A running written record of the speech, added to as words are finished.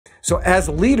So as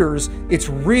leaders, it's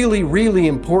really, really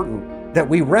important that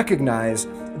we recognize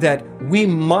that we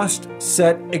must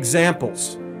set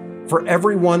examples for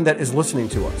everyone that is listening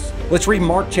to us. Let's read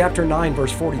Mark chapter 9,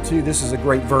 verse 42. This is a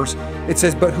great verse. It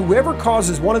says, "But whoever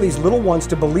causes one of these little ones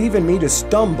to believe in me to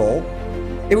stumble,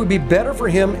 it would be better for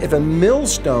him if a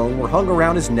millstone were hung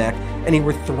around his neck and he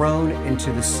were thrown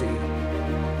into the sea."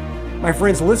 My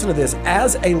friends, listen to this.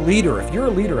 As a leader, if you're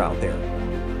a leader out there,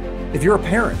 if you're a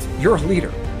parent, you're a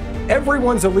leader.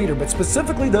 Everyone's a leader, but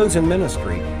specifically those in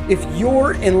ministry. If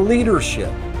you're in leadership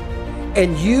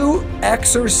and you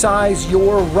exercise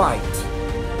your right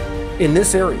in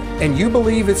this area, and you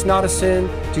believe it's not a sin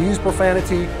to use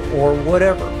profanity or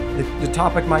whatever the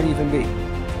topic might even be,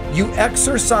 you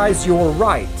exercise your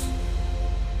right,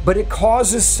 but it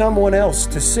causes someone else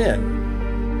to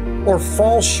sin or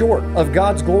fall short of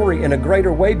God's glory in a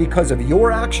greater way because of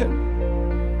your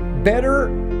action, better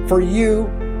for you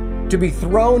to be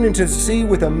thrown into the sea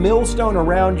with a millstone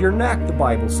around your neck, the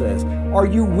Bible says. Are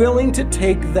you willing to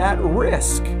take that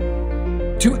risk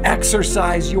to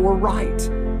exercise your right?